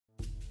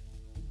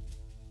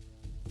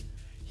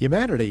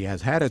Humanity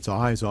has had its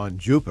eyes on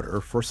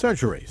Jupiter for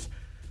centuries.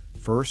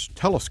 First,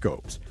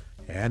 telescopes,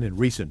 and in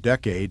recent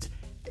decades,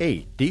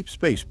 8 deep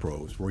space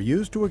probes were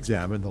used to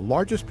examine the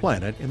largest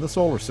planet in the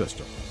solar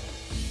system.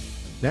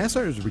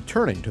 NASA is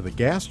returning to the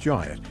gas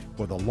giant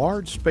with a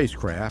large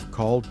spacecraft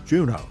called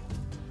Juno.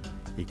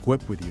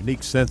 Equipped with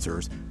unique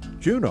sensors,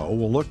 Juno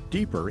will look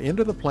deeper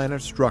into the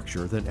planet's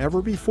structure than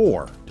ever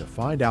before to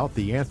find out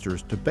the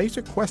answers to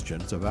basic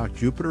questions about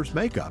Jupiter's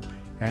makeup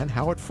and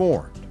how it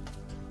formed.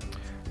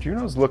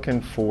 Juno's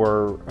looking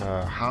for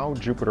how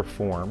Jupiter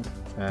formed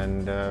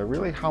and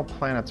really how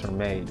planets are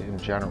made in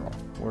general.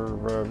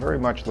 We're very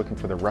much looking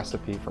for the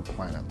recipe for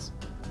planets.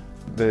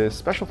 The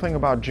special thing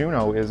about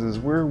Juno is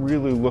we're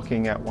really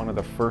looking at one of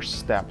the first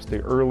steps,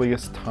 the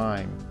earliest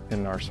time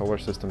in our solar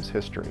system's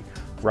history.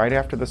 Right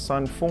after the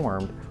sun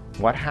formed,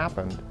 what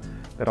happened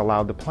that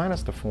allowed the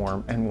planets to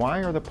form, and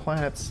why are the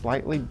planets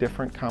slightly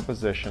different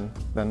composition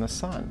than the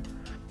sun?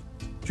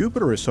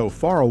 Jupiter is so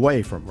far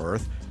away from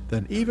Earth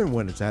that even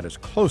when it's at its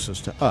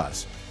closest to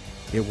us,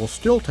 it will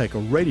still take a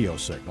radio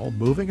signal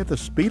moving at the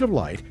speed of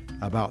light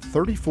about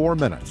 34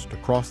 minutes to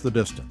cross the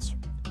distance.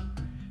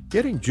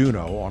 Getting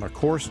Juno on a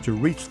course to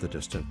reach the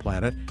distant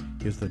planet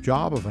is the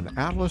job of an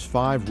Atlas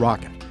V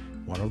rocket,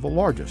 one of the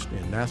largest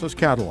in NASA's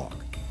catalog.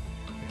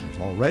 It has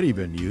already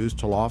been used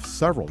to launch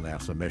several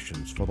NASA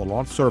missions for the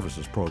Launch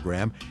Services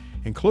Program,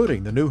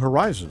 including the New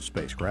Horizons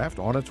spacecraft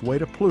on its way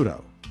to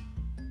Pluto.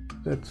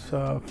 It's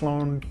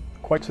flown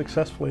quite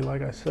successfully,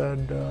 like I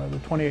said, the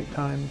 28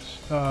 times.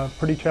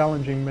 Pretty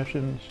challenging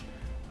missions,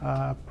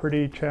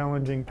 pretty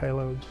challenging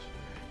payloads.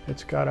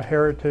 It's got a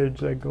heritage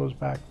that goes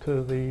back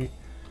to the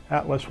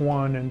Atlas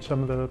I and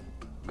some of the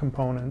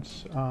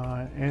components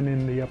and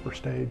in the upper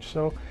stage.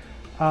 So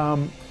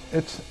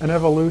it's an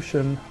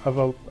evolution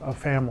of a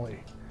family.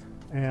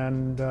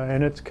 And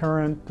in its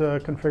current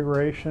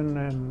configuration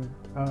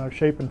and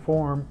shape and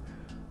form,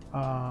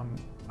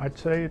 I'd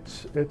say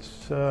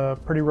it's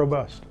pretty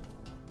robust.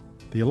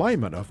 The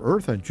alignment of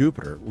Earth and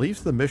Jupiter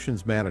leaves the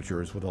mission's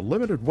managers with a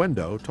limited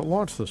window to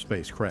launch the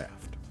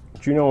spacecraft.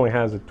 Juno only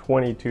has a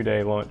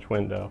 22-day launch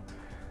window,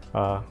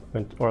 or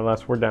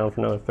unless we're down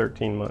for another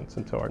 13 months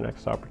until our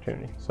next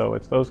opportunity. So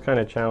it's those kind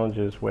of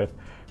challenges with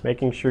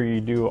making sure you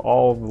do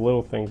all the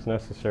little things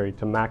necessary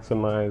to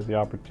maximize the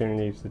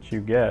opportunities that you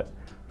get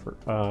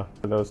for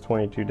those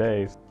 22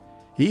 days.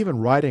 Even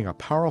riding a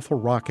powerful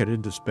rocket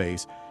into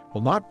space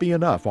will not be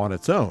enough on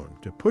its own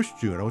to push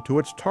Juno to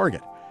its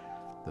target.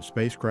 The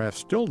spacecraft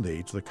still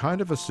needs the kind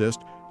of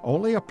assist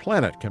only a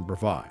planet can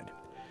provide.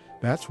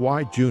 That's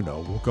why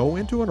Juno will go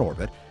into an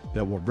orbit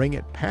that will bring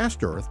it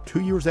past Earth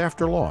 2 years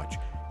after launch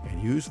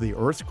and use the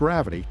Earth's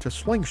gravity to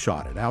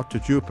slingshot it out to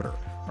Jupiter,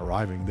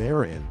 arriving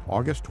there in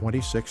August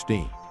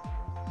 2016.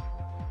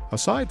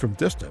 Aside from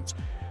distance,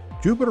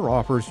 Jupiter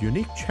offers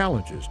unique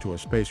challenges to a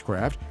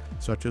spacecraft,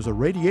 such as a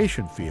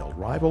radiation field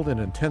rivaled in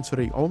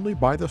intensity only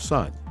by the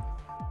sun.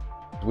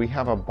 We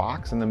have a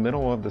box in the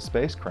middle of the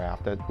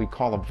spacecraft that we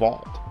call a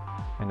vault,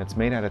 and it's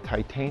made out of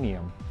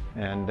titanium,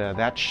 and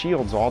that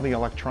shields all the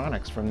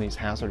electronics from these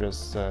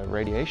hazardous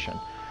radiation.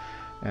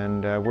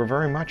 And we're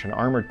very much an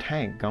armored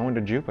tank going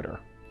to Jupiter.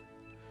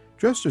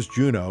 Just as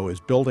Juno is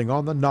building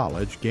on the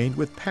knowledge gained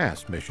with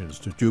past missions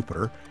to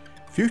Jupiter,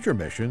 future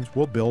missions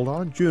will build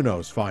on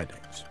Juno's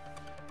findings.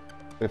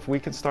 If we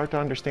can start to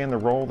understand the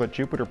role that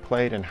Jupiter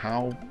played in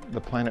how the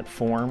planet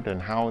formed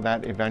and how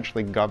that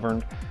eventually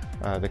governed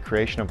the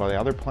creation of the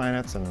other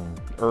planets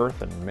and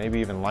Earth and maybe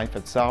even life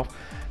itself,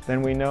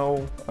 then we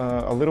know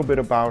a little bit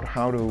about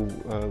how to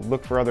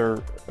look for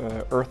other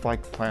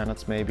Earth-like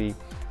planets maybe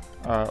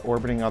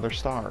orbiting other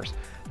stars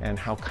and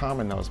how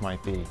common those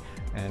might be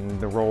and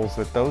the roles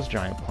that those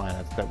giant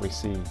planets that we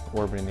see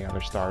orbiting the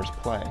other stars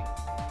play.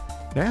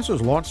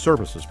 NASA's Launch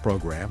Services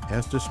Program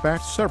has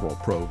dispatched several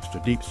probes to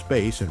deep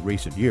space in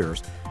recent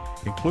years,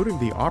 including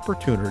the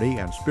Opportunity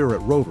and Spirit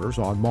rovers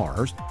on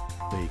Mars,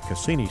 the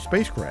Cassini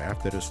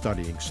spacecraft that is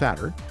studying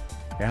Saturn,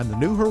 and the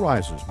New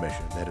Horizons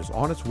mission that is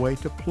on its way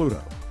to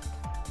Pluto.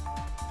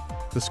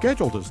 The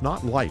schedule does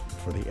not lighten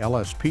for the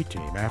LSP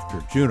team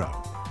after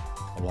Juno.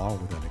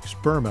 Along with an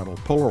experimental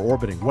polar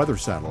orbiting weather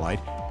satellite,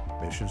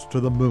 missions to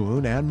the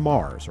Moon and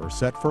Mars are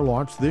set for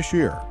launch this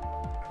year.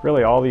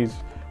 Really, all these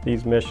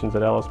missions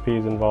that LSP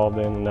is involved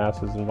in and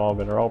NASA is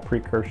involved in are all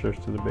precursors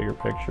to the bigger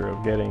picture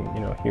of getting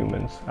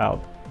humans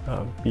out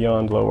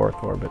beyond low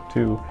Earth orbit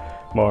to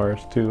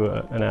Mars, to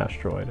an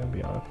asteroid and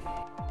beyond.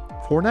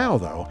 For now,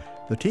 though,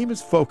 the team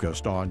is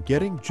focused on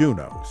getting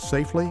Juno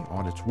safely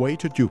on its way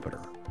to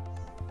Jupiter.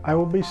 I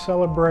will be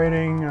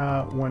celebrating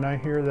when I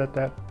hear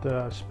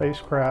that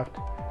spacecraft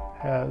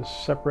has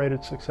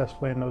separated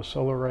successfully and those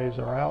solar rays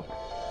are out.